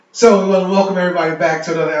So we want to welcome everybody back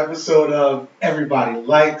to another episode of Everybody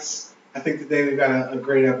Likes. I think today we've got a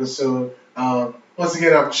great episode. Once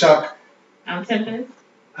again, I'm Chuck. I'm Tempest.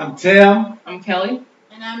 I'm Tim. I'm Kelly.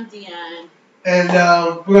 And I'm Dion. And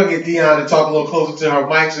we're going to get Dion to talk a little closer to her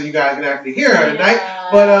mic so you guys can actually hear her tonight.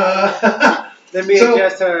 But let me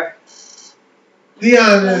adjust her.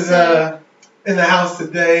 Dion is in the house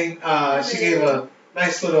today. She gave a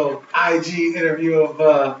nice little IG interview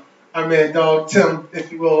of our man Dog Tim,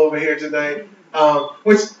 if you will, over here tonight,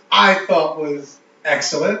 which I thought was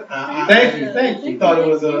excellent. Thank you. Thought it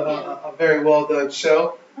was a very well done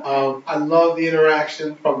show. I love the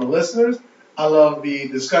interaction from the listeners. I love the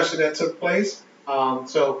discussion that took place.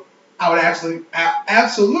 So I would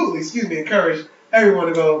absolutely, encourage everyone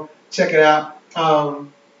to go check it out.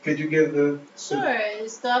 Could you give the... Sure.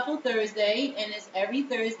 It's Thoughtful Thursday, and it's every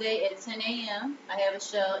Thursday at 10 a.m. I have a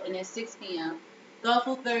show, and it's 6 p.m.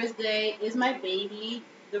 Thoughtful Thursday is my baby.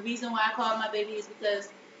 The reason why I call it my baby is because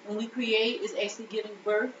when we create, it's actually giving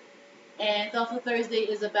birth. And Thoughtful Thursday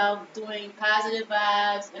is about doing positive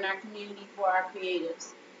vibes in our community for our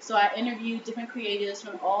creatives. So I interview different creatives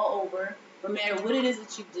from all over, no matter what it is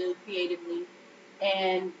that you do creatively.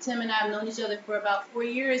 And Tim and I have known each other for about 4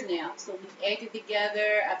 years now. So we've acted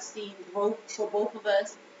together. I've seen growth for both of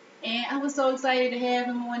us. And I was so excited to have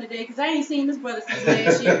him on today because I ain't seen this brother since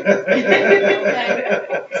last year.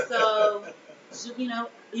 Okay. So,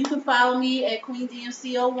 you can follow me at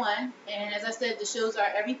QueenDMC01. And as I said, the shows are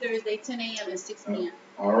every Thursday, 10 a.m. and 6 p.m.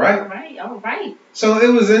 All right. All right. So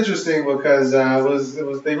it was interesting because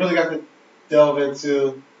they really got to delve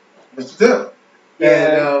into Mr. Tim.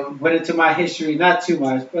 Yeah, and went into my history, not too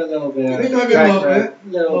much, but a little bit. A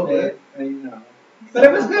little bit. But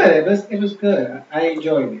it was good. It was good. I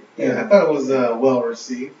enjoyed it. Yeah, I thought it was well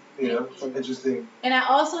received. Some interesting. And I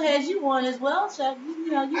also had you on as well, Chuck.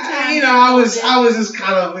 I was just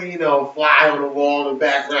kind of fly on the wall in the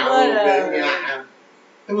background a little bit.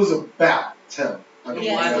 It was about Tim.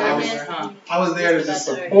 I was there to just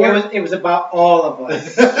support. It was about all of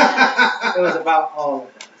us. It was about all of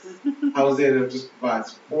us. I was there to just provide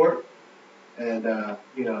support, and I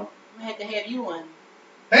had to have you on.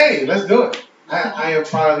 Hey, let's do it. I am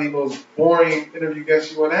probably the most boring interview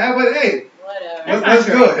guest you want to have, but hey, whatever. Let's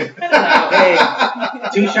do it. Hey,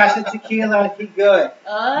 2 shots of tequila, he good.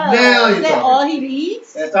 Now is that all he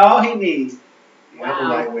needs? That's all he needs. Yeah, I'm a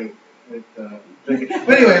lightweight with drinking.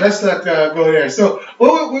 But anyway, let's not go there. So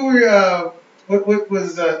what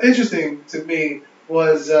was interesting to me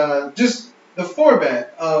was just the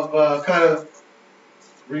format of kind of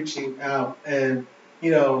reaching out and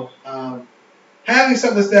having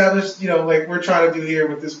something established, like we're trying to do here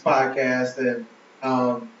with this podcast, and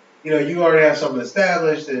you already have something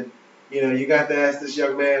established, and you got to ask this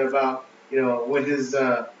young man about what his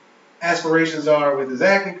aspirations are with his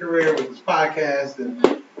acting career, with his podcast, and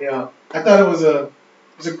I thought it was a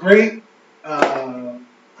great I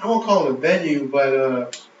won't call it a venue,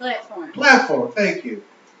 but platform. Thank you.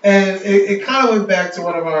 And it kind of went back to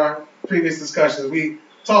one of our previous discussions. We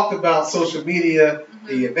talked about social media,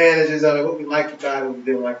 the advantages of it, what we liked about it, what we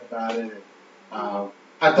didn't like about it. And,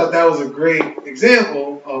 I thought that was a great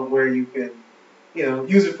example of where you can,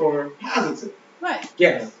 use it for positive. Right.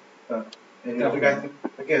 Yes. And we got to,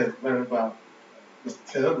 again, learn about Mr.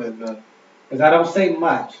 Tim. And because I don't say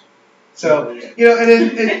much. So, and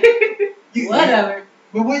then whatever.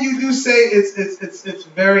 But when you do say it's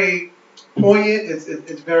very poignant,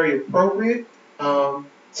 it's very appropriate.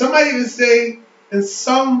 Some might even say in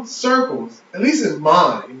some circles, at least in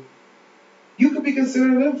mine, you could be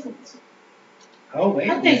considered an influencer. Oh, wait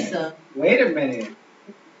a minute. I think so. Wait a minute.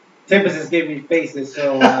 Tempest is giving me faces,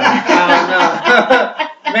 so I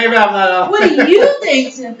don't know. Maybe I'm not. What do you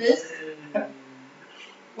think, Tempest?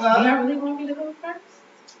 Well, do you really want me to go first?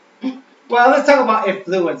 Well, let's talk about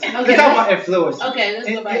influence. Okay, let's talk about influence. Okay, let's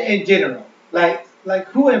go about it. In general, like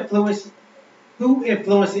who influences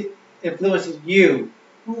you?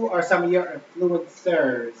 Who are some of your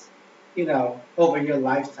influencers? Over your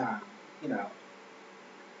lifetime.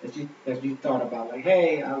 That you thought about, like,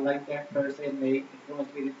 hey, I like that person. They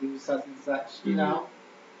influenced me to do such and such.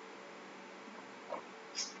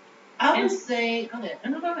 I would say. Go ahead.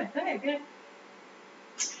 No, go ahead.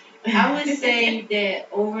 I would say that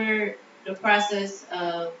over the process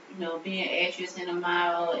of being an actress and a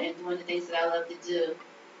model and doing the things that I love to do,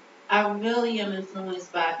 I really am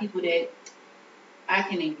influenced by people that I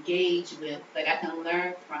can engage with, like I can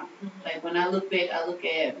learn from. Like when I look back, I look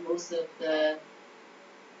at most of the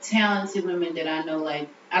talented women that I know. Like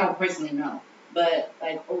I don't personally know, but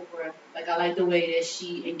like Oprah, like I like the way that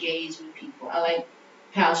she engaged with people. I like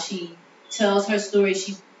how she tells her story.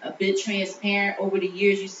 She a bit transparent. Over the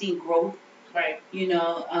years, you've seen growth. Right. You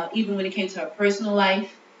know, even when it came to her personal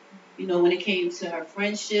life, you know, when it came to her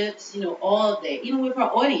friendships, you know, all of that, even with her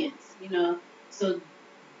audience, you know. So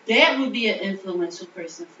that would be an influential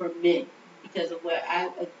person for me because of what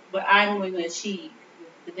I'm going to achieve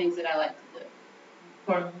with the things that I like to do.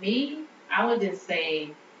 For me, I would just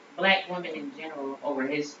say black women in general over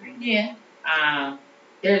history. Yeah.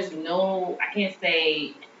 There's no, I can't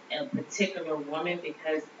say a particular woman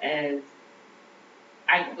because as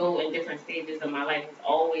I go in different stages of my life, it's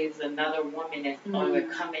always another woman that's either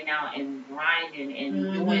coming out and grinding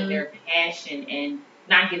and doing their passion and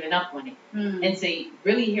not giving up on it. And to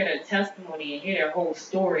really hear their testimony and hear their whole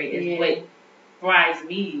story is what drives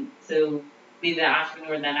me to be the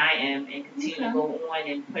entrepreneur that I am and continue to go on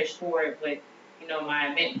and push forward with, you know,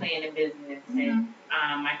 my event planning business and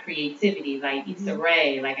my creativity, like Issa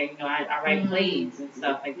Rae, like, you know, I write plays and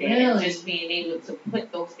stuff like that. Really? And just being able to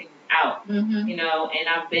put those things out, you know, and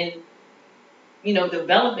I've been, you know,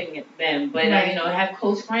 developing them, but I, you know, I have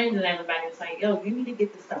close friends and everybody's like, yo, you need to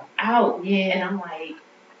get this stuff out. Yeah. And I'm like,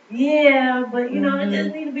 yeah, but, you know, it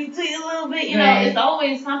just need to be tweaked a little bit. You know, it's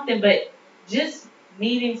always something, but just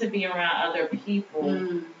needing to be around other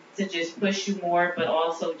people to just push you more, but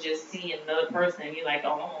also just seeing another person and you're like,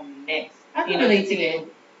 oh, I'm on the next. I can You know, relate to to, that.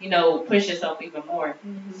 you know, push yourself even more.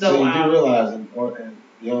 So you do realize, and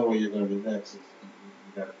the only way you're going to be next is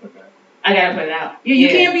you got to put that. I gotta put it out. Yeah, you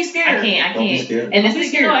can't be scared. I can't. Don't be scared. And Don't be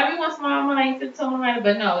it's, you know, scared. every once in a while I'm like tiptoeing around it,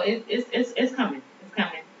 but no, it's coming. It's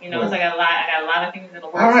coming. You know, it's Right. like I got a lot of things in the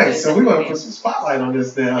works. All right, so we're gonna put some spotlight on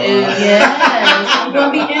this now. Yes, I'm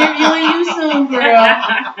gonna be interviewing you soon,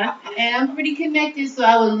 girl. And I'm pretty connected, so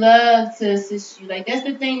I would love to assist you. Like that's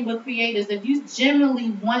the thing with creators. If you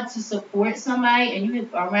genuinely want to support somebody and you're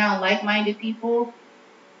around like-minded people,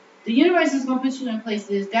 the universe is gonna put you in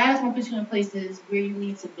places. God is gonna put you in places where you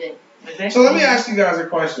need to be. So let me ask you guys a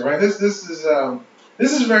question, right? This is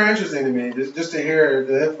very interesting to me, just to hear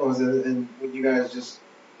the influence and what you guys just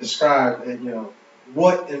described, and you know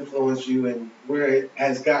what influenced you and where it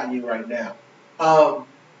has gotten you right now.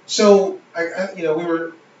 So I you know, we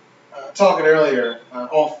were talking earlier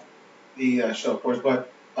off the show, of course,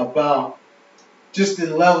 but about just the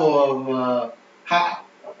level of how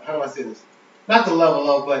do I say this? Not the level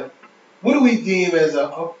of, but what do we deem as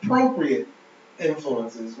appropriate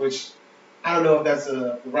influences, which I don't know if that's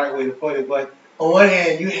the right way to put it, but on one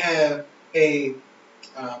hand, you have a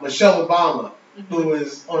Michelle Obama, who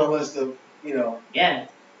is on a list of, you know,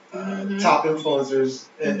 top influencers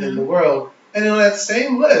in the world, and on that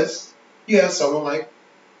same list, you have someone like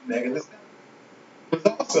Megan Thee Stallion, who's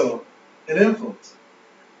also an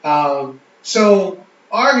influencer. So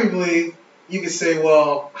arguably, you could say,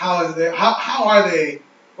 well, how are they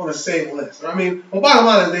on the same list? I mean, well, bottom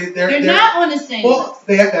line is they're not on the same list. Well,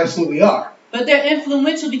 they absolutely are. But they're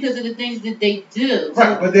influential because of the things that they do.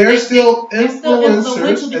 Right, but they're still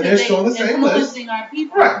influencers, and they're still on the same list. Influencing our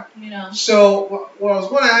people, right. You know. So what I was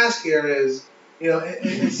going to ask here is, you know,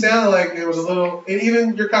 it sounded like there was a little, and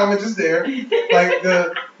even your comment just there, like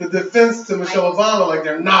the defense to Michelle Obama, like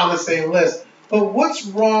they're not on the same list. But what's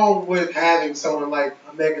wrong with having someone like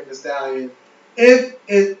a Megan Thee Stallion if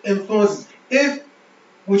it influences, if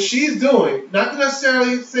what she's doing, not to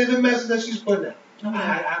necessarily say the message that she's putting out,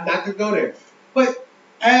 I'm not going to go there, but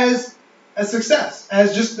as a success,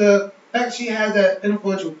 as just the fact she has that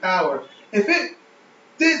influential power, if it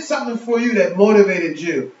did something for you that motivated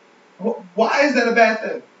you, why is that a bad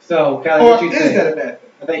thing? So, Kelly, Or what you is think? that a bad thing?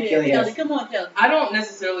 I think Kelly has. Come on, Kelly. I don't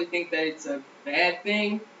necessarily think that it's a bad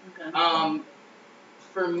thing. Okay.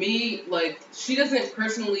 For me, like, she doesn't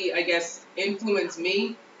personally, I guess, influence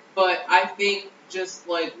me, but I think just,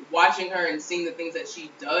 like, watching her and seeing the things that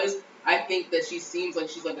she does, I think that she seems like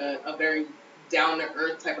she's, like, a very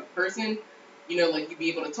down-to-earth type of person. You know, like, you'd be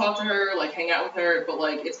able to talk to her, like, hang out with her, but,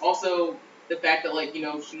 like, it's also the fact that, like, you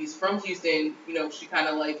know, she's from Houston, you know, she kind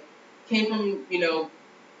of, like, came from, you know,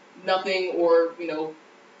 nothing or, you know,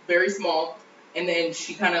 very small, and then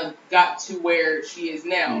she kind of got to where she is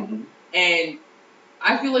now. Mm-hmm. And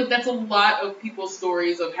I feel like that's a lot of people's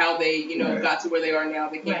stories of how they, you know, Right. got to where they are now.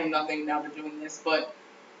 They came Right. from nothing, now they're doing this. But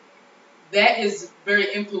that is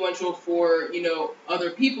very influential for, you know, other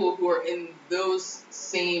people who are in those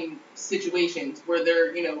same situations where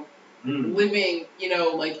they're, you know, living, you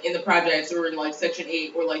know, like in the projects or in like Section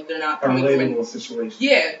 8 or like they're not A coming from relatable situation.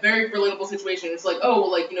 yeah, very relatable situation. It's like, oh,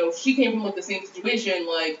 well, like, you know, she came from like the same situation.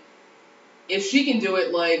 Like, if she can do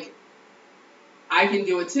it, like, I can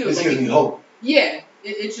do it too. This Like, gives me hope. yeah,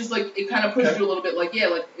 it's just like it kind of pushes you a little bit. Like, yeah,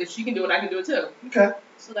 like if she can do it, I can do it too. Okay.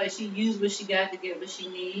 So like she used what she got to get what she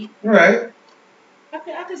need. Right.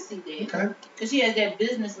 I could see that. Okay. Because she has that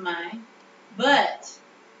business mind. But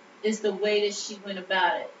it's the way that she went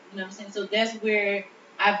about it. You know what I'm saying? So that's where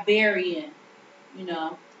I vary in. You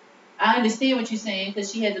know, I understand what you're saying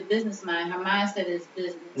because she has a business mind. Her mindset is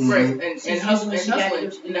business. Right, Mhm. and She's hustling, using what she got to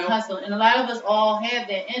do you in know. the hustle. And a lot of us all have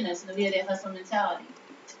that in us. You know, we have that hustle mentality.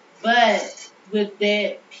 But with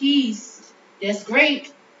that piece, that's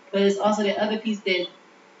great. But it's also the other piece that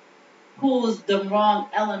pulls the wrong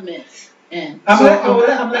elements in. I'm So,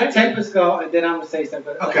 gonna let Tempest go, and then I'm gonna say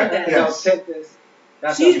something. Okay, So yes. Tempest.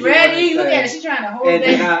 that's She's what you wanna ready. Look say. at her. She's trying to hold And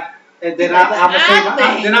back. then Like I'm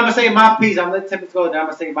the gonna say my piece. I'm gonna let Tempest go, then I'm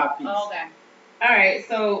gonna say my piece. Oh, okay. All right,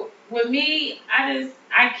 so with me, I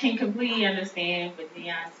can completely understand what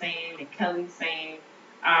Dion's saying and Kelly's saying,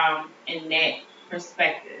 in that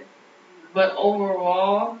perspective. But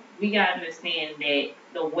overall, we gotta understand that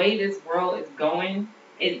the way this world is going,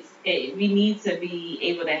 we need to be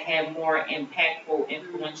able to have more impactful,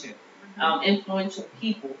 influential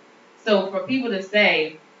people. So for people to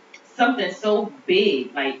say something so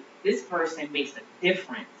big like this person makes a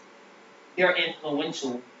difference, they're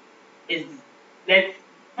influential, is that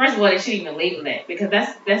first of all they shouldn't even label that because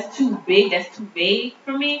that's too big, that's too vague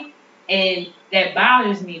for me, and that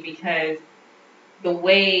bothers me because the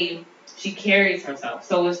way she carries herself.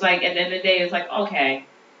 So it's like at the end of the day, it's like okay,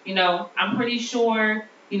 I'm pretty sure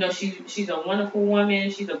she's a wonderful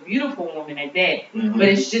woman, she's a beautiful woman at that, but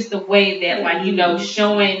it's just the way that like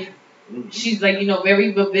showing she's like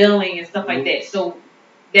very revealing and stuff like that. So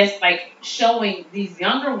that's like showing these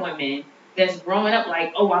younger women that's growing up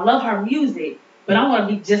like, oh, I love her music, but I want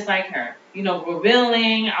to be just like her.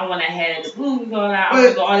 Revealing. I want to have the blues all out. I want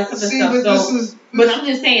to go all this other stuff. But I'm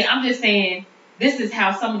just saying, this is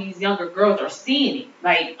how some of these younger girls are seeing it.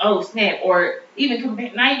 Like, oh snap, or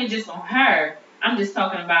even not even just on her. I'm just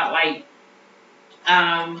talking about like,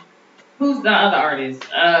 who's the other artist?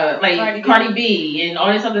 Like Cardi B and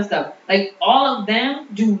all this other stuff. Like all of them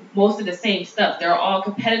do most of the same stuff. They're all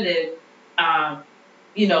competitive,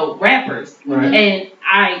 rappers. Right. And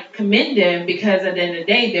I commend them because at the end of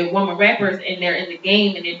the day, they're women rappers and they're in the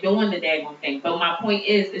game and they're doing the daggone thing. But my point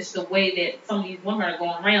is, it's the way that some of these women are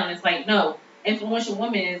going around. It's like, no, influential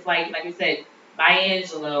women is like you said, Maya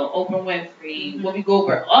Angelou, Oprah Winfrey, Whoopi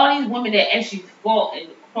Goldberg, all these women that actually fought and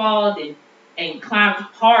crawled and climbed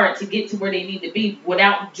hard to get to where they need to be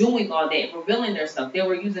without doing all that, revealing their stuff. They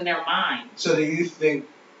were using their mind. So do you think,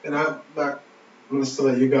 and I'm going to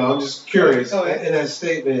let you go, I'm just curious, in that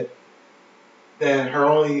statement, that her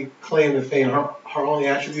only claim to fame, her only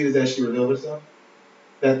attribute is that she revealed herself?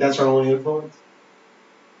 That's her only influence?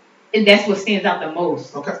 And that's what stands out the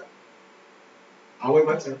most. Okay. I'll wait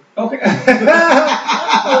my turn. Okay. I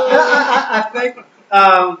think,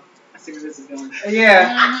 I see where this is going.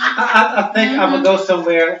 Yeah, I think I'm gonna go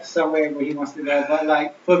somewhere where he wants to go. But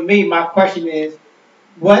like for me, my question is,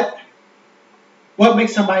 what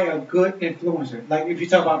makes somebody a good influencer? Like if you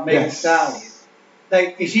talk about Megan Thee Stallion,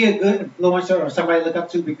 like is she a good influencer or somebody to look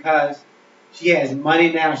up to because she has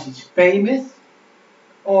money now, she's famous,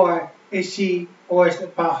 or is it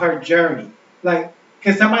about her journey? Like,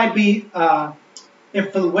 can somebody be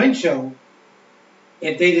influential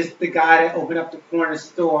if they just the guy that opened up the corner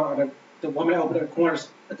store or the woman that opened up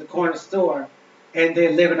the corner store and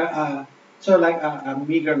they're living a sort of like a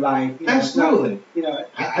meager life? Absolutely.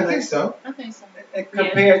 I think so.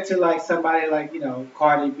 Compared to like somebody like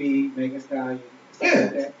Cardi B, Megan Stallion, stuff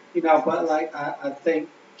like that. But like I think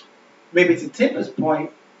maybe to Tipper's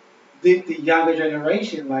point, the younger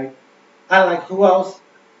generation, like I like who else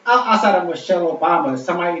outside of Michelle Obama,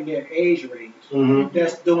 somebody in their age range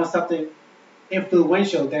that's doing something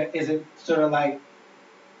influential that isn't sort of like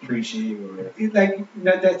preachy or like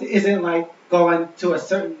that isn't like going to a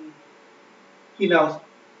certain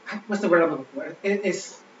what's the word I'm looking for?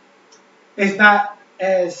 It's not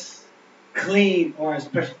as clean or as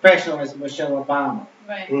professional as Michelle Obama.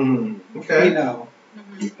 Right. Mm-hmm. Okay.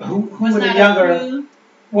 Who in the younger rude?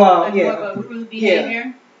 Well, like yeah, rude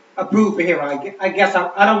behavior. Approved behavior. I guess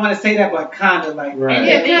I don't want to say that, but kind of like. Right.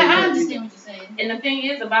 I understand what you're saying. And the thing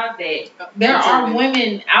is about that, there are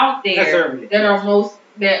women out there that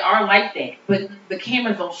are like that, but the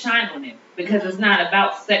cameras don't shine on them because it's not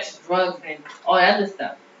about sex, drugs, and all that other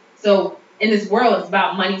stuff. So in this world, it's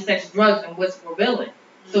about money, sex, drugs, and what's revealing.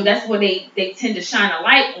 So that's where they tend to shine a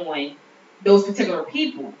light on those particular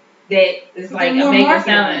people. That is like a Megan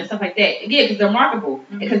Stallion and stuff like that. Yeah, because they're marketable.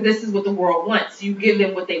 Because this is what the world wants. You give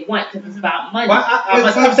them what they want because it's about money. Well,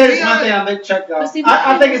 I'm saying this one thing. I'll let Chuck go. I think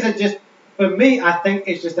for me, I think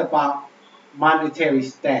it's just about monetary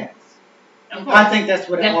status. Of I course. think that's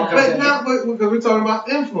what it all comes But in. not because we're talking about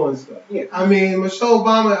influence stuff. Yeah. I mean, Michelle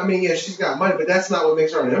Obama. I mean, yeah, she's got money, but that's not what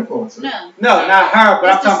makes her an influencer. No. No, not her, but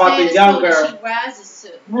I'm It's talking about the status quo that younger. she rises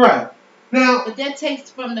to. Right. Now, But that takes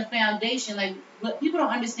from the foundation. Like, what people don't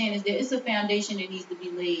understand is that it's a foundation that needs to be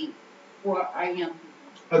laid for our young people.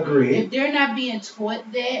 agreed. If they're not being taught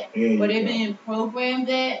that, Yeah, or they're you go. being programmed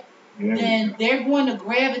that, Yeah, then they're going to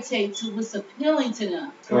gravitate to what's appealing to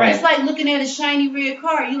them. Correct. It's like looking at a shiny red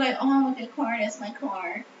car. You're like, oh, I want that car. That's my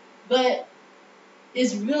car. But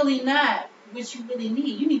it's really not what you really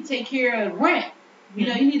need. You need to take care of rent. You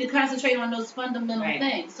know, you need to concentrate on those fundamental Right.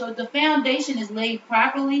 things. So if the foundation is laid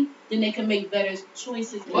properly, then they can make better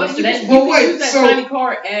choices. Well, So you that's- can, well, you wait, can use that so- shiny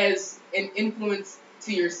car as an influence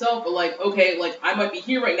to yourself, but like, okay, like I might be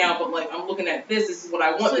here right now, but like I'm looking at this. This is what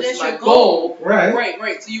I want. So this that's is my your goal. Right.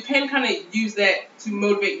 Right. So you can kind of use that to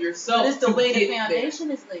motivate yourself. But it's the to way the get there. foundation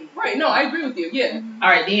is laid. Right. No, I agree with you. Yeah. Mhm. All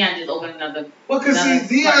right, Dion just opened another. Well, because No,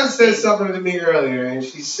 Dion right. said something to me earlier, and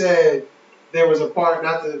she said there was a part,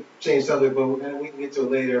 not to change subject, but we can get to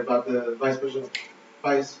it later, about the vice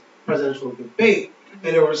presidential debate,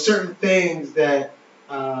 and there were certain things that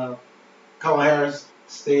Kamala Harris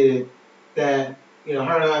stated that, you know,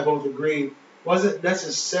 her and I both agreed wasn't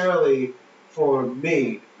necessarily for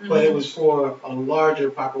me, but it was for a larger Yeah,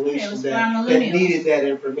 it population was for our that millennials. needed that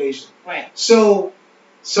information. Right. So,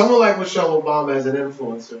 someone like Michelle Obama as an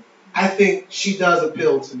influencer, I think she does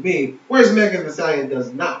appeal to me, whereas Megan Thee Stallion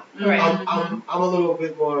does not. Right. I'm a little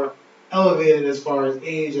bit more elevated as far as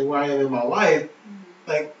age and where I am in my life.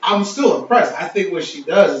 Like, I'm still impressed. I think what she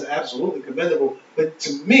does is absolutely commendable. But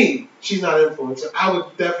to me, she's not an influencer. I would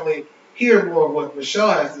definitely hear more of what Michelle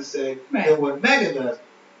has to say Right. than what Megan does.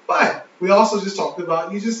 But we also just talked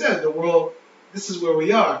about, you just said, the world, this is where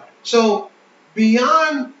we are. So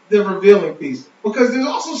beyond the revealing piece, because there's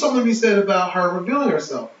also something to be said about her revealing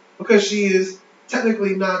herself, because she is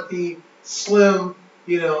technically not the slim,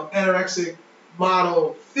 anorexic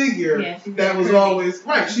model figure Yeah, she's that very was curvy. always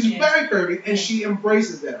right. She's Yeah. very curvy, and she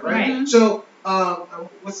embraces that, right? Right. So,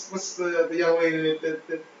 what's the young lady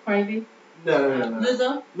that Crazy. no.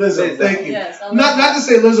 Lizzo? Lizzo, thank you. Yes. I love Not that. to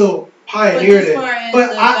say Lizzo pioneered as it, far as but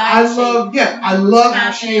the I body love shape. I love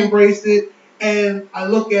how she Confident. embraced it, and I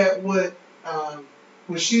look at what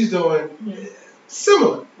she's doing,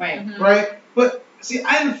 similar, Right. Mhm. right? But see,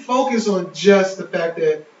 I didn't focus on just the fact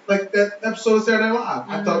that, like that episode of Saturday Night Live,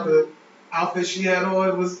 I thought the outfit she had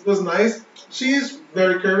on was nice. She is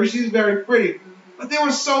very curvy, she's very pretty, but there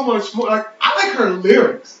was so much more. Like, I like her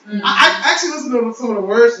lyrics. Mhm. I actually listen to some of the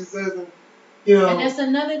words she says, and And that's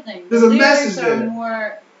another thing. There's The a lyrics message are there.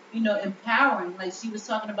 more, empowering. Like she was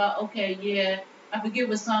talking about, okay, yeah, I forget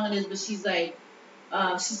what song it is, but she's like,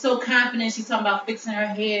 she's so confident. She's talking about fixing her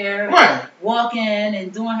hair, right. walking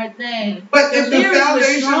and doing her thing. But The if the lyrics were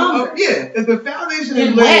foundation, stronger. if the foundation Then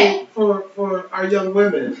is laid for our young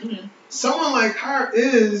women, Mhm. someone like her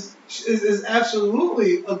is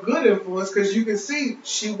absolutely a good influence, because you can see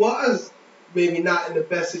she was maybe not in the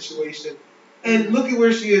best situation, and look at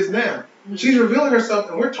where she is now. She's revealing herself,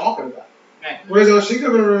 and we're talking about it. Right. Whereas she could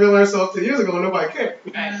have been revealing herself 2 years ago, and nobody cared.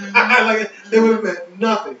 Right. Like, it would have meant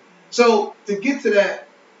nothing. So to get to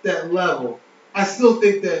that level, I still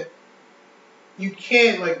think that you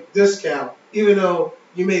can't discount, even though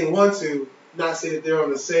you may want to not say that they're on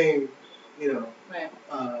the same, Right.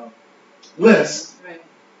 list. Right.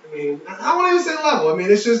 I mean, I won't even say level. I mean,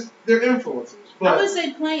 it's just they're influencers. I But would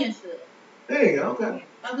say playing field. there you go. Okay.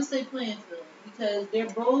 I would say playing field because they're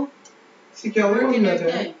both See, Kelly, it working wasn't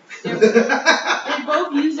their that thing. bad. They're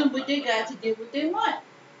both using what they got to get what they want.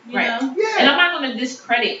 You Right. know? And Yeah. I'm not going to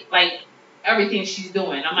discredit everything she's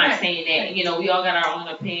doing. I'm not Right. saying that. We all got our own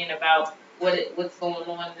opinion about what's going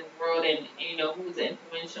on in the world, and who's an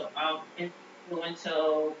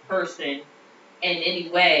influential person in any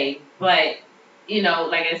way. But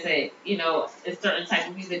like I said, it's certain type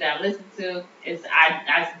of music that I listen to.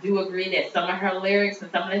 I do agree that some of her lyrics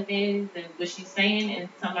and some of the things and what she's saying in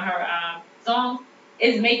some of her songs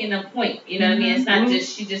is making a point. You know what I mean? It's not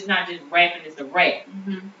she's just not just rapping. It's a rap.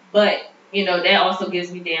 Mm-hmm. But, that also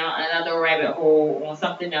gives me down another rabbit hole on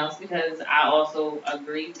something else, because I also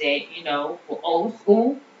agree that, for old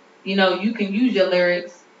school, you can use your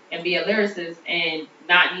lyrics and be a lyricist and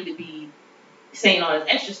not need to be saying all this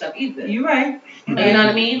extra stuff either. You're right. You know what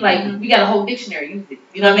I mean? Like, we got a whole dictionary, use it.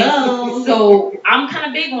 You know what I Hello. mean? So, I'm kind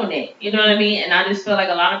of big on that. You know what I mean? And I just feel like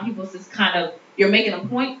a lot of people just kind of, you're making a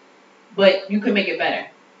point, but you can make it better.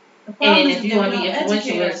 The problem And is if you that want we to be don't influential,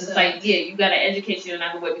 educate it's just ourselves. you got to educate you in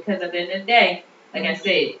another way, because at the end of the day, like I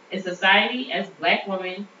said, in society, as black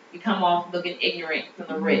women, we come off looking ignorant from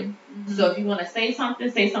the rip. Mhm. So if you want to say something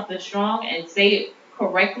strong and say it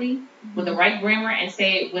correctly with the right grammar and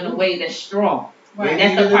say it in a way that's strong. Right.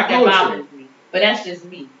 That's the part that bothers me. But that's just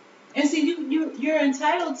me. And see, you're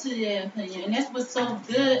entitled to your opinion, and that's what's so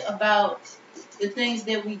good about the things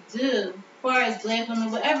that we do, as far as Black women,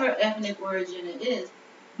 whatever ethnic origin it is.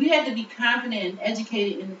 We have to be confident and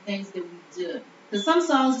educated in the things that we do. Because some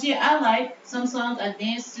songs, yeah, I like. Some songs I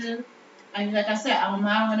dance to. I mean, like I said, I'm a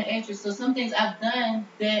model and an actress, so some things I've done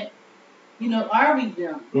that, are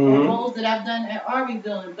revealing. Mhm. Roles that I've done are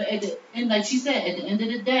revealing. But at the end, like she said, at the end of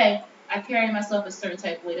the day, I carry myself a certain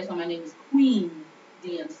type of way. That's why my name is Queen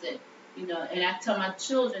DMC. And I tell my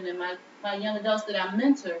children and my young adults that I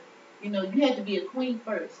mentor, you have to be a queen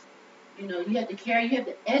first. You have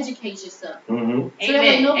to educate yourself. Mm-hmm. So that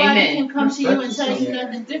way nobody Amen. can come to you and Respect tell you yourself.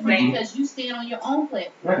 nothing different Right. because you stand on your own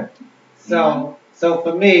platform. Right. So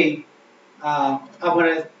for me, I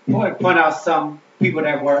want to point out some people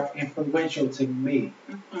that were influential to me.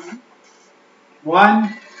 Mm-hmm.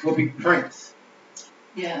 One will be Prince.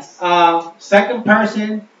 Yes. Second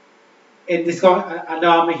person, and this going, I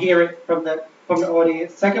know I'm gonna hear it from the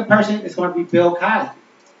audience. Second person is going to be Bill Cosby.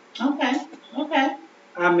 Okay.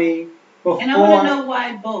 I mean, before. And I want to know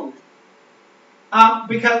why both.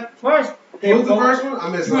 Because first, What was the first one? I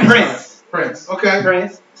missed it. Prince. Prince. Okay.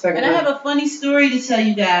 Prince. Second. And I have a funny story to tell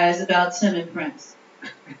you guys about Tim and Prince.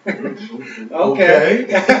 Okay.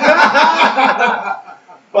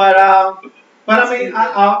 But I mean,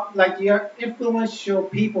 like your influential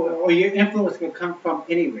people or your influence can come from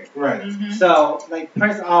anywhere. Right. Mm-hmm. So like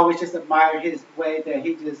Prince, I always just admired his way that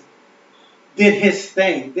he just did his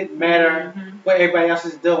thing. Didn't matter Mm-hmm. what everybody else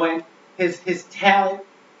is doing. His talent,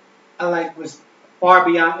 was far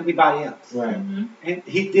beyond anybody else. Right. Mm-hmm. And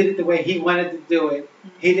he did it the way he wanted to do it.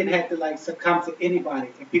 He didn't have to succumb to anybody,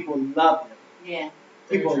 and people loved him. Yeah.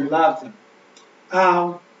 People loved him.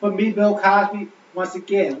 For me, Bill Cosby, once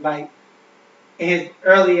again, in his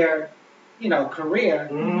earlier, career,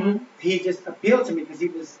 Mm-hmm. he just appealed to me because he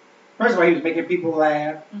was, first of all, he was making people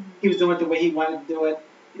laugh. Mm-hmm. He was doing it the way he wanted to do it.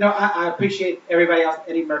 I appreciate everybody else,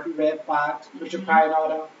 Eddie Murphy, Red Fox, Richard Pryor, and all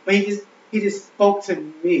that. But he just spoke to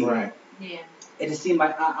me. Right. Yeah. And it seemed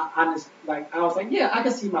like I was like, yeah, I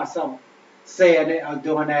can see myself saying that or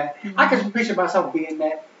doing that. Mm-hmm. I can picture myself being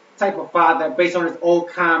that type of father based on his old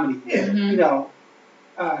comedy. Yeah.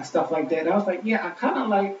 Mm-hmm. Stuff like that. And I was like, yeah, I kind of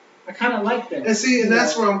like that. And see, and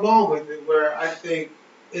that's where I'm going with it, where I think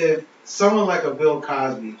if someone like a Bill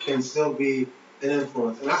Cosby can still be an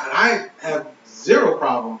influence, and I have zero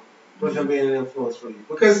problem with him being an influence for you,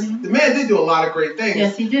 because Mhm. the man did do a lot of great things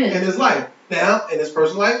Yes, he did. in his life. Now, in his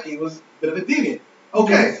personal life, he was a bit of a deviant.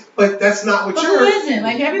 Okay, but that's not what But you're. who isn't?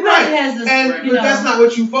 Like everybody Right. has this. And you but know. that's not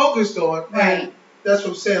what you focused on. Right. And that's what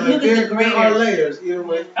I'm saying. Look Like at the there are greater. layers, even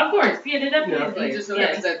with. Of course, yeah, there definitely Yeah. is. It Like, just so yes.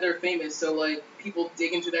 happens that they're famous, so people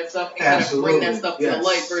dig into that stuff and kind of bring that Absolutely, stuff to yes. the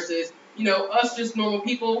light. Versus, us just normal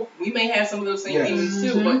people, we may have some of those same Yes. demons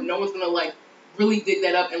too, Mhm. but no one's gonna really dig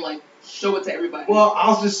that up and show it to everybody. Well,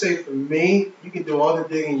 I'll just say for me, you can do all the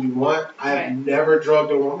digging you want. I've Right. never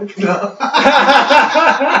drugged a woman. No.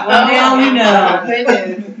 Well, now we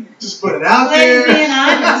know. Just put it out Well, there. he's being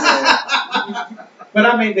honest. But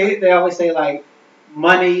I mean, they always say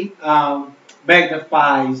money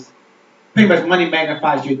magnifies. Pretty much, money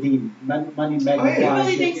magnifies your demon. Money magnifies. You really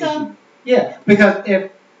your think so? issue. Yeah, because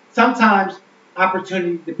if sometimes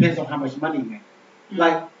opportunity depends on how much money you make. Mm.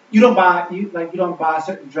 Like you don't buy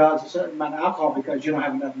certain drugs or certain amount of alcohol because you don't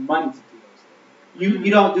have enough money to do those things.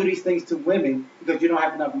 You don't do these things to women because you don't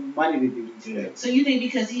have enough money to do these Yeah. things. So you think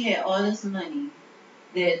because he had all this money,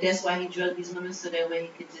 that's why he drugged these women so that way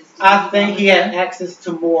he could just. do I what think he wanted had access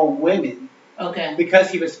to more women Okay. because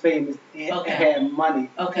he was famous and Okay. had money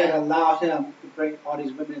Okay. that allowed him to bring all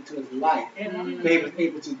these women into his life. Mhm. They was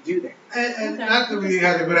able to do that. And Okay. not that we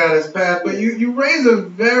have to go down this path, but you raise a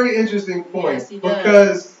very interesting point. Yes, he does.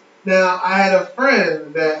 Because now I had a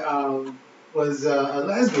friend that was a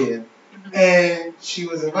lesbian, Mhm. and she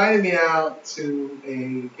was inviting me out to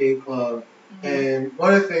a gay club. Mhm. And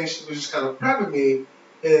one of the things she was just kind of prepping me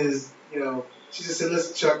is, she just said,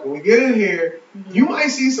 listen, Chuck, when we get in here, Mhm. you might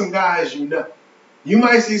see some guys you know. You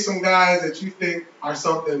might see some guys that you think are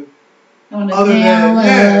something On the other down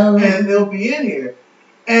than, low. and they'll be in here.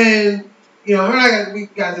 And, her and I we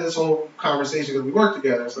got to this whole conversation because we work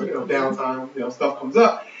together. So, downtime, stuff comes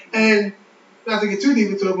up. And not to get too deep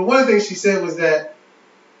into it, but one of the things she said was that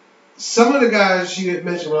some of the guys she had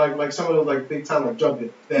mentioned were like some of those big time drug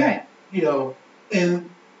dealers that, Right. in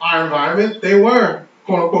our environment, they were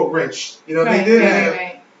quote unquote rich. They Right, did right, have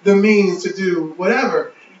right. the means to do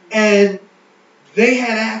whatever. And they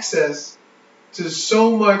had access to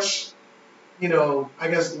so much, I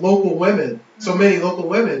guess local women, so many local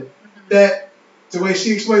women that the way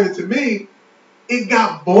she explained it to me, it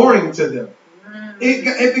got boring to them.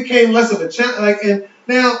 It became less of a challenge. Like, and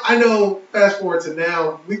now I know. Fast forward to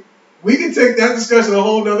now, we can take that discussion a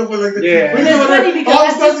whole nother way. Like, Yeah. But it's funny because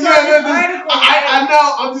I just saw this article. I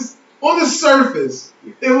know. I'm just on the surface.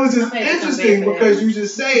 It was just Okay, interesting because you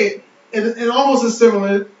just say it in almost a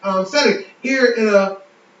similar setting here in a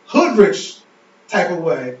hood-rich type of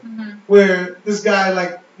way, where this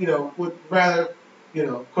guy would rather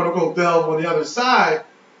quote unquote delve on the other side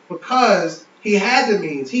because he had the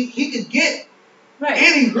means. He could get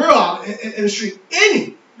any girl out in the street,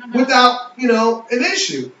 without an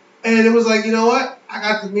issue. And it was like, you know what? I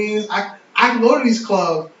got the means. I can go to these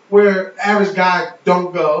clubs where average guy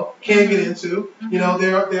don't go, can't get into. They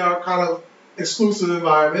are kind of exclusive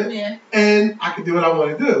environment, and I can do what I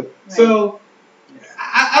want to do. Right. So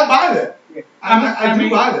I buy that. Yeah. I do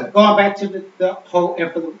buy that. Going back to the whole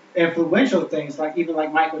influential things, like even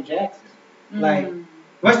like Michael Jackson. Like,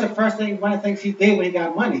 what's the first thing? One of the things he did when he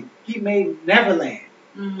got money, he made Neverland.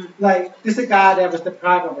 Like, this is a guy that was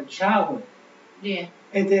deprived of a childhood. Yeah.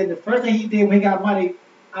 And then the first thing he did when he got money,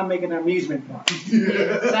 I'm making an amusement park.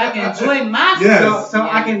 So I can enjoy my So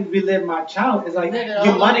I can relive my childhood. It's like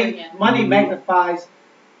your money magnifies.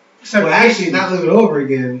 So actually, not live it over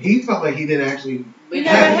again. He felt like he didn't actually. He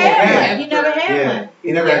never had one. He never had one.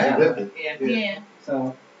 He never actually lived it. Yeah.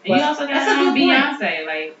 So. And you also got Beyonce.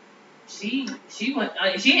 Like she went.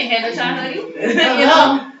 She ain't had a childhood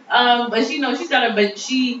either. But she's got a. But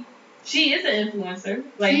she is an influencer.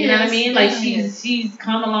 Like you know what I mean. Like she's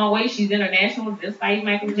come a long way. She's international, just like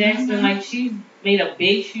Michael Jackson. Like she's made a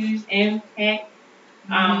big, huge impact.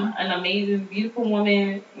 An amazing, beautiful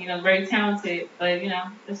woman. Very talented. But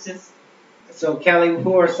it's just. So Kelly,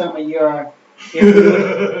 who are some of your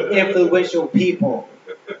influential people?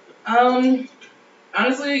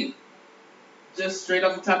 Honestly, just straight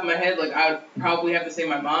off the top of my head, like I'd probably have to say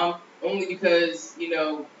my mom, only because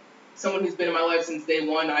someone who's been in my life since day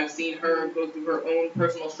one. I've seen her go through her own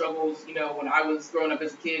personal struggles. When I was growing up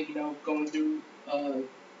as a kid, going through a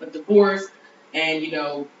divorce, and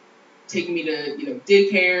taking me to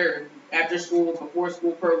daycare, after school, before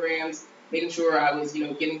school programs, making sure I was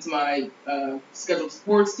getting to my scheduled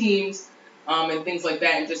sports teams, and things like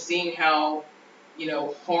that, and just seeing how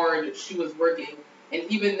hard she was working. And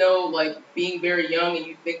even though, like, being very young and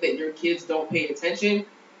you think that your kids don't pay attention,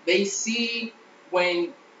 they see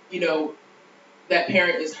when, that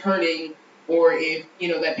parent is hurting, or if,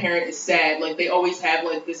 that parent is sad. Like, they always have,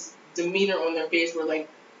 like, this demeanor on their face where, like,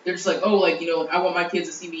 they're just like, oh, like, I want my kids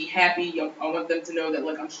to see me happy. I want them to know that,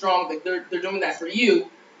 like, I'm strong. Like, they're doing that for you.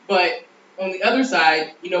 But on the other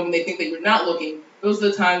side, when they think that you're not looking, those are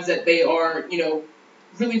the times that they are,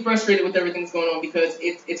 really frustrated with everything that's going on, because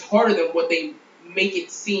it's harder than what they make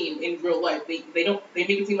it seem in real life. They make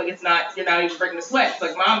it seem like you're not even breaking a sweat. It's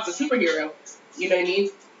like, mom's a superhero. You know what I mean?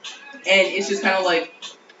 And it's just kind of like,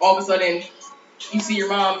 all of a sudden, you see your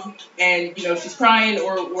mom and, she's crying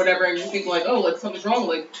or whatever, and you think like, oh, like something's wrong.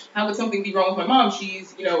 Like, how could something be wrong with my mom?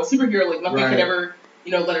 She's, a superhero. Like, nothing could ever,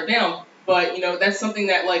 let her down. But, that's something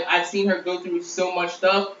that, like, I've seen her go through so much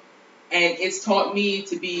stuff, and it's taught me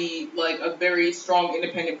to be, like, a very strong,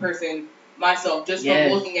 independent person myself, just from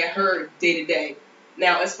looking at her day to day.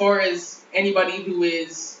 Now, as far as anybody who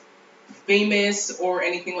is famous or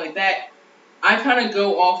anything like that, I kind of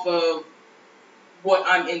go off of what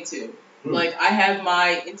I'm into. Like, I have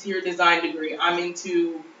my interior design degree. I'm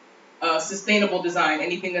into sustainable design,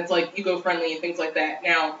 anything that's, like, eco-friendly and things like that.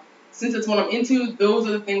 Now, since it's what I'm into, those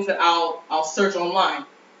are the things that I'll search online.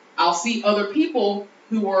 I'll see other people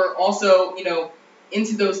who are also,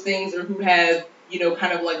 into those things, or who have,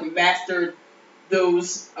 kind of like mastered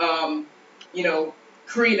those,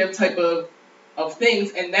 creative type of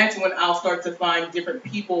things. And that's when I'll start to find different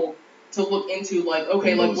people to look into, like,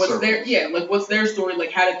 okay, like what's their story?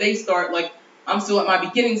 Like, how did they start? Like, I'm still at my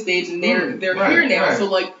beginning stage, and they're here now. Right. So,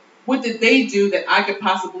 like, what did they do that I could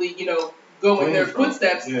possibly, go in their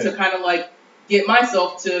footsteps to kind of, like, get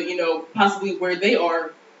myself to, possibly where they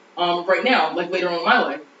are right now, like, later on in my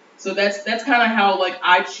life. So that's kind of how, like,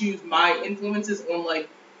 I choose my influences on, like,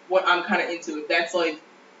 what I'm kind of into. If that's, like,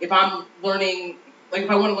 if I'm learning, like, if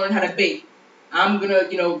I want to learn how to bake, I'm going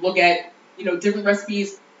to, look at, different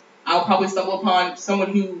recipes. I'll probably stumble upon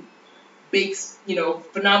someone who bakes,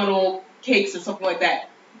 phenomenal cakes or something like that.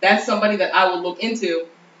 That's somebody that I would look into,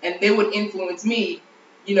 and they would influence me,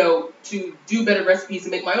 to do better recipes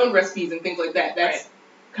and make my own recipes and things like that. That's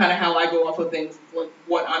kind of how I go off of things, like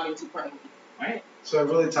what I'm into currently. Right. So it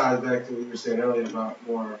really ties back to what you were saying earlier about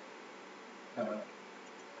more,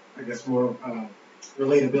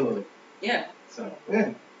 relatability. Yeah. So,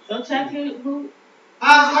 yeah. So, Chuck, who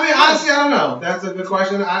I mean, honestly, I don't know. That's a good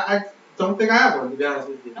question. I don't think I have one, to be honest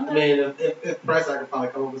with you. I Okay. mean, if pressed, I could probably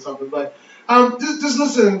come up with something. But just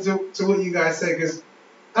listen to what you guys say, because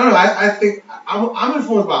I don't know. I think I'm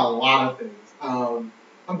influenced by a lot of things.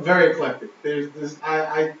 I'm very eclectic.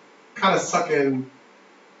 I kind of suck in,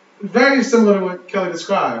 very similar to what Kelly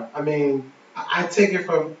described. I mean, I take it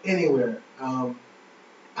from anywhere.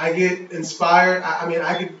 I get inspired. I mean,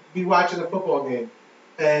 I could be watching a football game,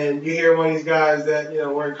 and you hear one of these guys that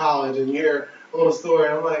were in college, and you hear a little story,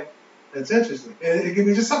 and I'm like, that's interesting. And it can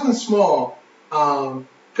be just something small.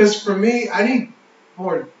 Because for me, I need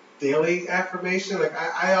more daily affirmation. Like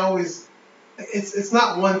I always, it's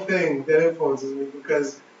not one thing that influences me,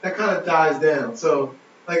 because that kind of dies down. So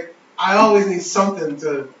like I always need something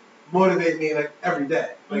to motivate me, like every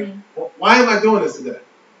day. Like why am I doing this today?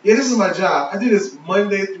 Yeah, this is my job. I do this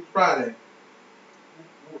Monday through Friday.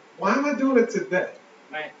 Why am I doing it today?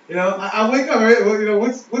 Right. I wake up, right? Well,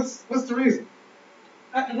 what's the reason?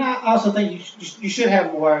 And I also think you should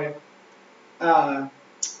have more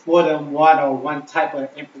than one or one type of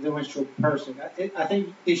influential person. I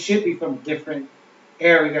think it should be from different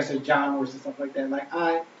areas or genres and stuff like that. Like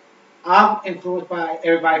I'm influenced by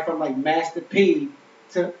everybody from like Master P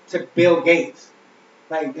to Bill Gates.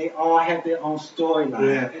 Like they all have their own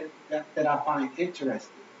storyline that I find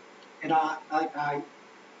interesting, and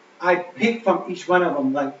I pick from each one of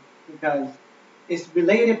them, like, because it's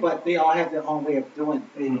related, but they all have their own way of doing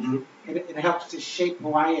things. Mm-hmm. And it helps to shape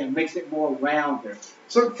who I am, makes it more rounded.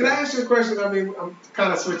 So can I ask you a question? I mean, I'm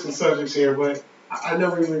kind of switching subjects here, but I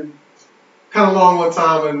know we've been kind of long on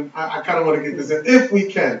time, and I kind of want to get this in, if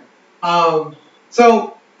we can.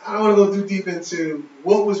 So I don't want to go too deep into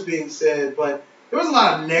what was being said, but there was a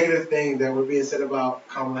lot of negative things that were being said about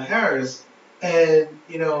Kamala Harris. And,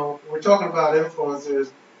 we're talking about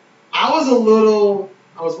influencers. I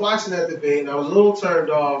was watching that debate, and I was a little turned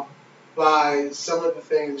off by some of the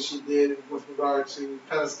things that she did with regard to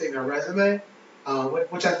kind of stating her resume,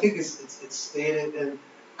 which I think it's stated, and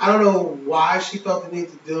I don't know why she felt the need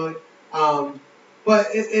to do it, but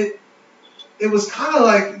it was kind of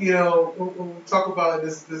like, when we talk about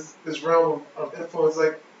this realm of influence,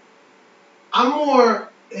 like, I'm more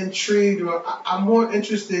intrigued, or I'm more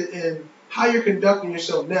interested in how you're conducting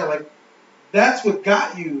yourself now. Like, that's what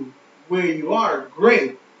got you where you are.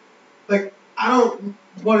 Great. Like, I don't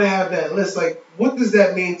want to have that list. Like, what does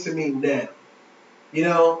that mean to me now?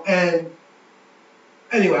 And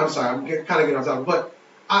anyway, I'm sorry, I'm kind of getting off topic, but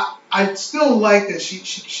I still like that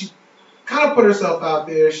she kind of put herself out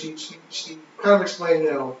there. She kind of explained,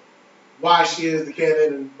 why she is the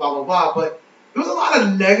candidate and blah blah blah. But there was a lot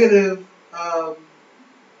of negative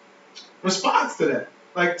response to that,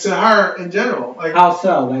 like to her in general. Like How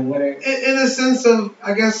so? Like what? In a sense of,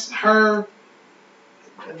 I guess, her.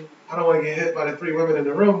 And I don't want to get hit by the three women in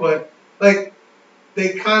the room, but like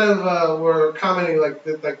they kind of were commenting like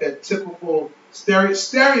that typical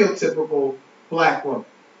stereotypical black woman.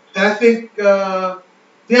 And I think Deion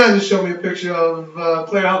just showed me a picture of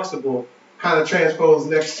Claire Huxtable kind of transposed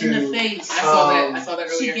next to In the face. I saw that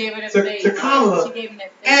She earlier. gave it a to face. Kamala. She gave him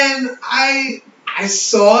that face. And I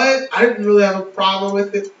saw it. I didn't really have a problem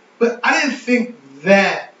with it, but I didn't think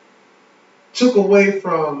that took away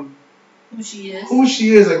from Who she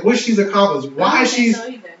is. like what she's accomplished, why I don't think she's so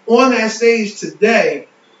either. on that stage today,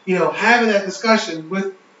 having that discussion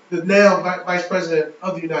with the now Vice President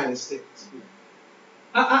of the United States.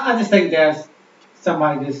 I just think there's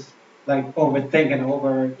somebody just like overthinking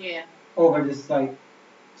over this like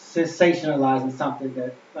sensationalizing something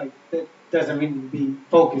that doesn't really be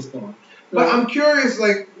focused on. But I'm curious,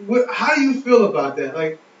 like, how do you feel about that?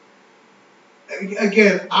 Like,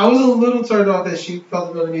 again, I was a little turned off that she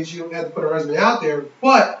felt the need she had to put her resume out there,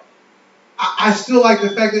 but I still like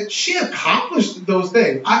the fact that she accomplished those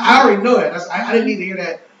things. I already know that. I didn't need to hear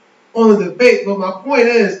that on the debate, but my point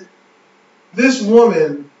is, this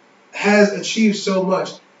woman has achieved so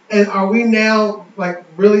much, and are we now like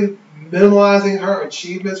really minimalizing her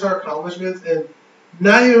achievements, her accomplishments, and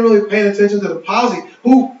not even really paying attention to the policy?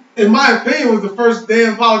 Who, in my opinion, was the first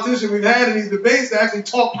damn politician we've had in these debates to actually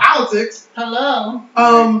talk politics. Hello.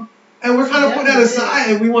 And we're kind of putting that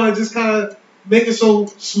aside, and we want to just kind of make it so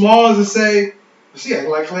small as to say, she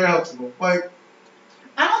acting like Claire Huxtable. Like,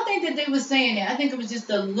 I don't think that they were saying that. I think it was just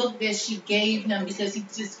the look that she gave him because he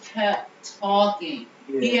just kept talking.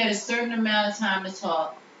 yeah. He had a certain amount of time to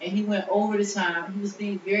talk, and he went over the time. He was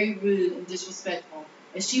being very rude and disrespectful.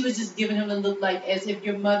 And she was just giving him a look like as if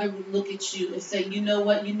your mother would look at you and say, you know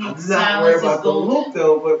what, you need I'm not silence worried is about the golden. look,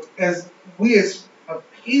 though, but as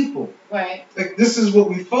people. Right. Like, this is what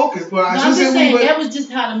we focus. But I No, should I'm just say saying we. that was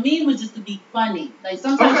just how the meme was, just to be funny. Like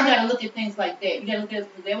sometimes Okay. you gotta look at things like that. You gotta look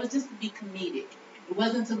at that was just to be comedic. It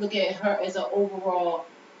wasn't to look at her as an overall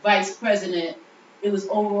vice president. It was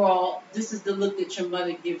overall, this is the look that your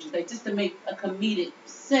mother gives you. Like just to make a comedic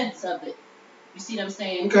sense of it. You see what I'm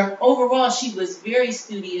saying? Okay. Overall, she was very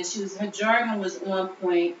studious. Her jargon was on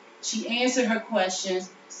point. She answered her questions.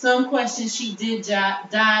 Some questions she did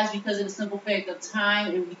dodge because of the simple fact of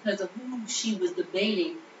time and because of who she was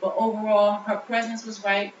debating. But overall, her presence was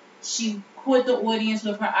right. She caught the audience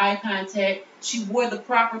with her eye contact. She wore the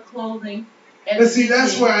proper clothing. But see,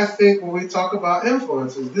 that's where I think when we talk about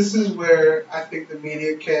influencers, this is where I think the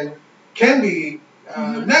media can be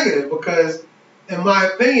negative because, in my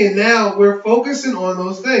opinion, now we're focusing on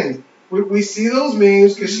those things. We see those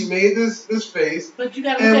memes because she made this face. But you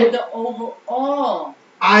got to look at the overall.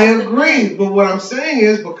 I agree, but what I'm saying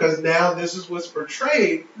is because now this is what's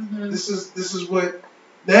portrayed. Mm-hmm. This is what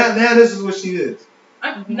now this is what she is.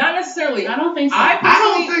 Not necessarily. I don't think so. I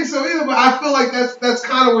don't think so either, but I feel like that's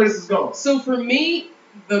kind of where this is going. So for me,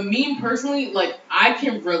 the meme personally, like I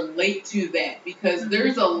can relate to that because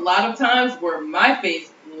there's a lot of times where my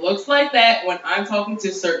face looks like that when I'm talking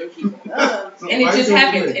to certain people, So and it just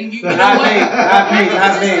happens. And you know Not what? me.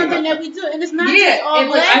 It's just something that we do, and it's not just all and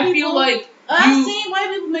like black I people. feel like I've seen white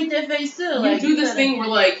people make that face too. you do this thing where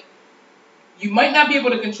like you might not be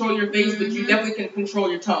able to control your face, but you definitely can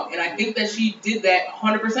control your tongue. And I think that she did that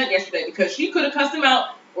 100% yesterday because she could have cussed him out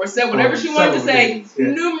or said whatever she wanted to say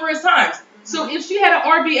numerous times. So if she had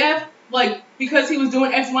an RBF, like because he was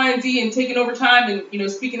doing X, Y, and Z and taking over time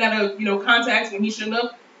and speaking out of context when he shouldn't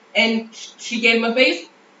have, and she gave him a face,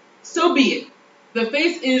 so be it. The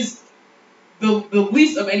face is the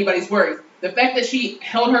least of anybody's worries. The fact that she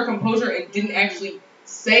held her composure and didn't actually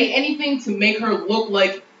say anything to make her look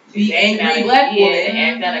like the angry black woman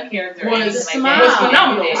and that a character was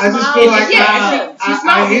phenomenal. I just feel like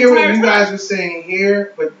I hear what you time. guys are saying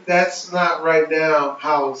here, but that's not right now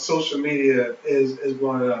how social media is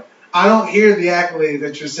blowing up. I don't hear the accolades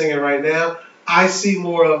that you're singing right now. I see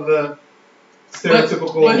more of the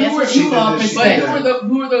stereotypical. But who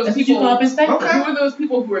are those That's people? What you call perspective. Okay. Who are those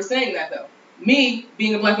people who are saying that though? Me,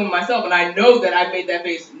 being a black woman myself, and I know that I've made that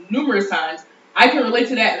face numerous times. I can relate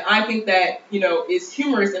to that, and I think that, is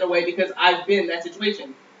humorous in a way because I've been in that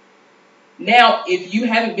situation. Now, if you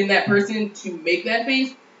haven't been that person to make that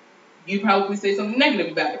face, you'd probably say something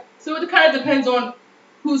negative about it. So it kind of depends on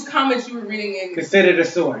whose comments you were reading and Consider the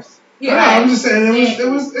source. Yeah, I'm just saying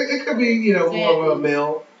it could be more of a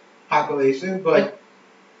male population, but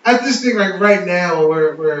I just think like right now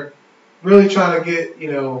we're really trying to get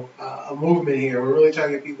a movement here. We're really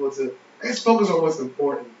trying to get people to focus on what's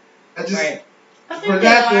important. I think they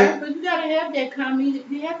are, but you gotta have that comedy.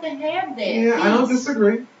 You have to have that. Yeah, I don't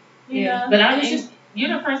disagree. Yeah, but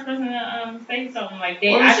you're the first person to say something like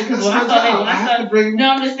that. Well, Because when I saw that, no,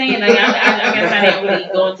 I'm just saying, like, I guess I didn't really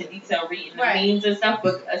go into detail reading the memes and stuff,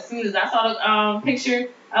 but as soon as I saw the picture,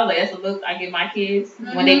 I was like, that's the look I give my kids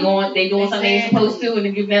when they doing something they're supposed to, and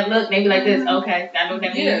they give that look, they be like this, okay, I know what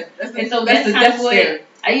that means. And so that's the kind of death what, stare.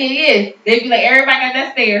 They be like, everybody got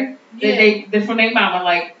that stare. They from their mama,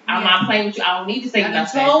 like, I'm not playing with you. I don't need to say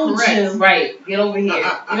nothing. Correct. Right. Get over here. You know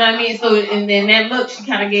what I mean? So, and then that look, she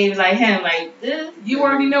kind of gave like him, like, this. You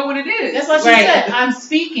already know what it is. That's what she said. I'm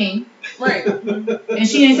speaking. Right. And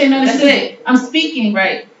she didn't say nothing. That's it. I'm speaking.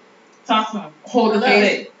 Right. Talk to him. Hold the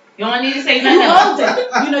face. You don't need to say You nothing. hold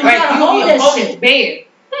it. You gotta hold that shit. Bear.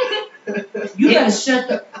 You gotta shut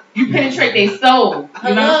the. You penetrate their soul.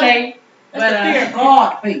 You know what I'm saying? That's the fear of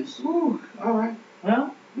God face. Ooh, all right.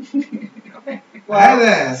 Well, I had to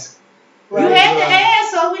ask. You had to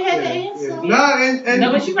ask, so we had to answer. Yeah.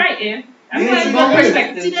 No, but you're right, yeah. I'm Yeah, like, both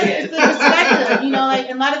perspectives. See, that's the perspective. Like,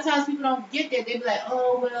 a lot of times people don't get that. They be like,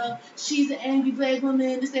 oh, well, she's an angry black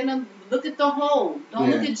woman. This and that. Look at the whole. Don't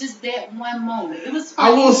look at just that one moment. It was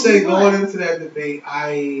funny. I will say, going into that debate,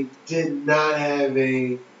 I did not have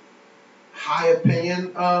a high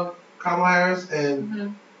opinion of Kamala Harris,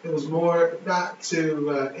 and it was more not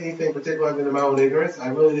to anything particular than my own ignorance. I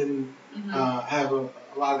really didn't have a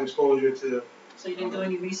lot of exposure to. So you didn't do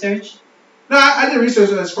any research? No, I did research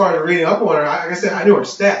as far as reading up on her. Like I said, I knew her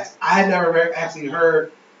stats. I had never actually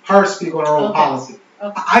heard her speak on her own policy.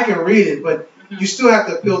 Okay. I can read it, but you still have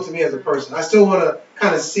to appeal to me as a person. I still want to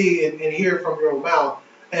kind of see and hear from your own mouth.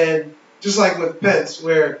 And just like with Pence,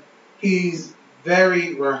 where he's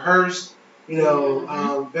very rehearsed,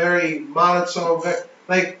 very monotone,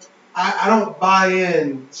 I don't buy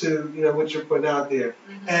in to what you're putting out there.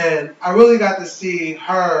 And I really got to see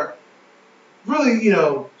her really,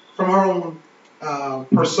 from her own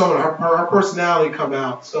persona, her personality come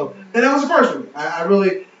out. So, and that was the first one. I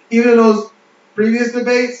really, even in those previous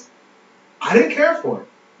debates, I didn't care for it.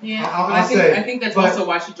 Yeah. I think that's also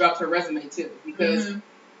why she dropped her resume too, because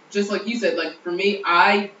just like you said, like for me,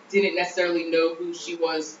 I didn't necessarily know who she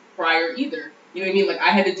was prior either. You know what I mean? Like I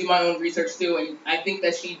had to do my own research too, and I think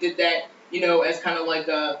that she did that, as kind of like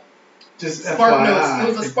a just spark FYI. notes.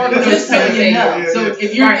 It was a spark notes Just so kind of you thing. know. So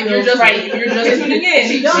if you're just tuning in,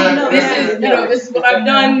 She don't know that. this is what I've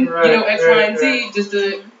done. Right, X, Y, and Z, right. just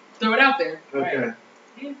to throw it out there. Okay.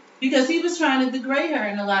 Because he was trying to degrade her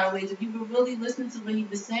in a lot of ways. If you were really listening to what he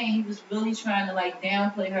was saying, he was really trying to like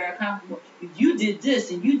downplay her accomplishment. You did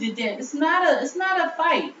this and you did that. It's not a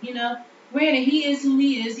fight, Granted, he is who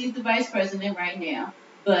he is. He's the vice president right now.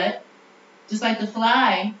 But just like the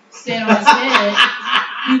fly sat on his head,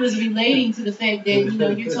 he was relating to the fact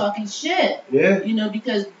that, you're talking shit. Yeah.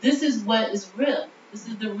 Because this is what is real. This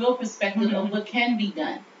is the real perspective of what can be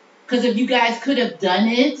done. Because if you guys could have done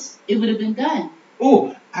it, it would have been done.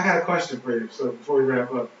 Ooh, I got a question for you. So before we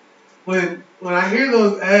wrap up, when I hear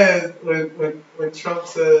those ads, when Trump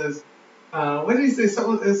says, what did he say?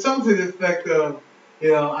 Something to the effect of,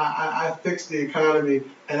 I fixed the economy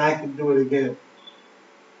and I can do it again.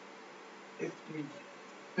 If you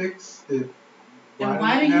fixed it, then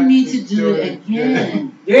why do you need to do it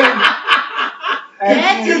again? Yeah.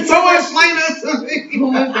 Can someone explain that to me?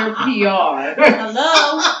 Who is their PR?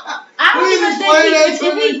 Hello? I don't Please even explain that think to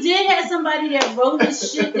if he did have somebody that wrote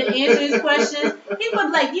his shit to answer his questions, he would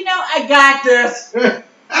be like, I got this.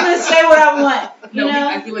 I'm going to say what I want.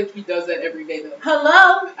 I feel like he does that every day though.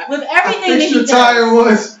 Hello? With everything that he your does. tire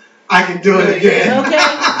once, I can do it again. Okay?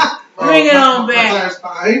 Bring it on back.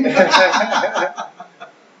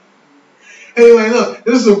 Anyway, look,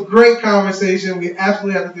 this is a great conversation. We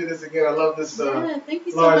absolutely have to do this again. I love this Thank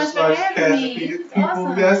you so large much for having cast me. of This is people.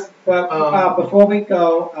 awesome. Yes. But before we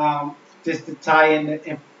go, just to tie in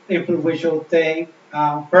the influential thing,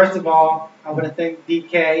 first of all, I want to thank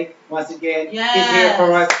DK once again. Yes. He's here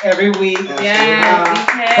for us every week.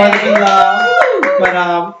 Yes, Brother in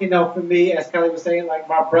love. But for me, as Kelly was saying, like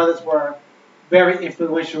my brothers were very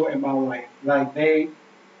influential in my life. Like they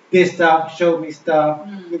did stuff, showed me stuff.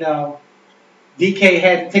 DK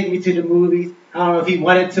had to take me to the movies. I don't know if he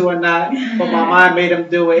wanted to or not, but my mom made him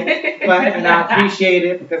do it. And I appreciate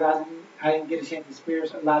it because I didn't get a chance to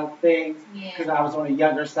experience a lot of things because I was on the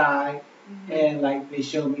younger side. And like they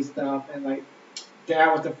showed me stuff, and like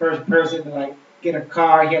Dad was the first person to like get a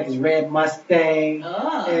car. He had this red Mustang,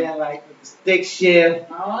 and like with the stick shift,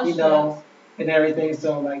 and everything.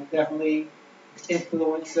 So like definitely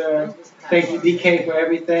influencer. Thank you DK for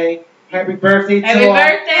everything. Happy birthday to Happy him.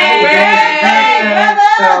 birthday!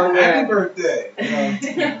 Happy birthday.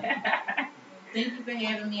 Thank you for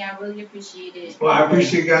having me. I really appreciate it. Well, I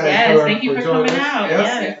appreciate you guys thank you for joining coming us. out.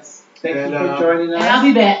 Yes. Thank you for joining us. And I'll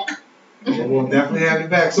be back. We'll definitely have you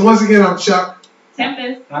back. So once again, I'm Chuck.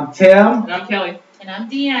 Tempest. I'm Tim. And I'm Kelly. And I'm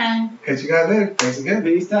Deanne. Catch you guys later. Thanks again.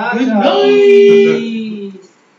 Peace out. Good night.